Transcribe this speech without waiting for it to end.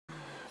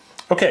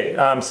Okay,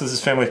 so this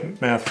is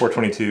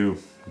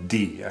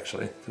FamilyMath422d,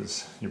 actually,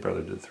 because your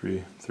brother did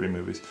three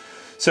movies.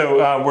 So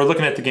we're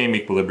looking at the game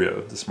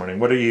Equilibrio this morning.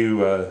 What do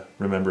you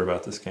remember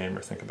about this game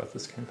or think about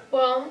this game?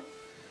 Well,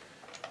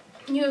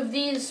 you have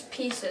these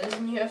pieces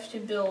and you have to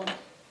build,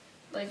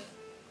 like,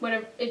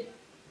 whatever, it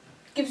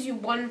gives you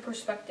one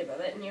perspective of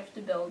it and you have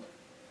to build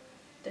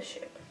the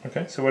shape.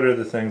 Okay, so what are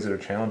the things that are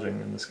challenging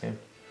in this game?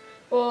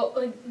 Well,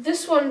 like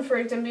this one, for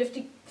example, you have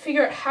to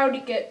figure out how to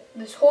get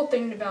this whole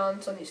thing to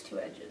balance on these two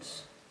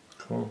edges.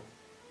 Cool.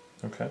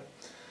 Okay.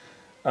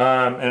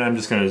 And I'm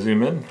just going to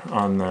zoom in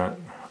on the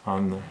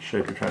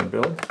shape you're trying to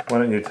build. Why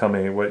don't you tell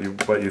me what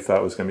you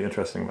thought was going to be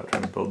interesting about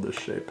trying to build this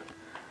shape?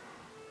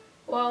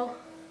 Well,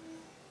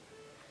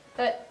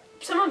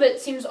 some of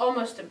it seems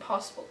almost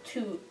impossible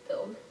to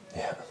build.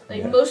 Yeah.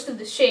 Like most of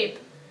the shape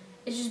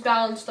is just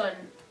balanced on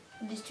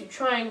these two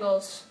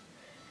triangles.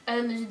 And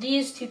then there's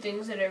these two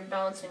things that are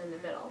balancing in the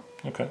middle.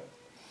 Okay.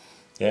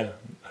 Yeah.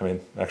 I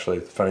mean, actually,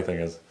 the funny thing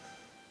is,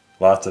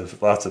 lots of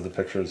the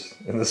pictures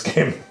in this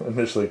game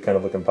initially kind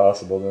of look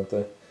impossible, don't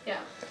they? Yeah.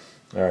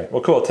 All right.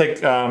 Well, cool.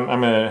 I'm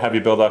going to have you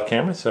build off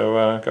camera,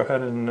 so go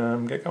ahead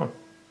and get going.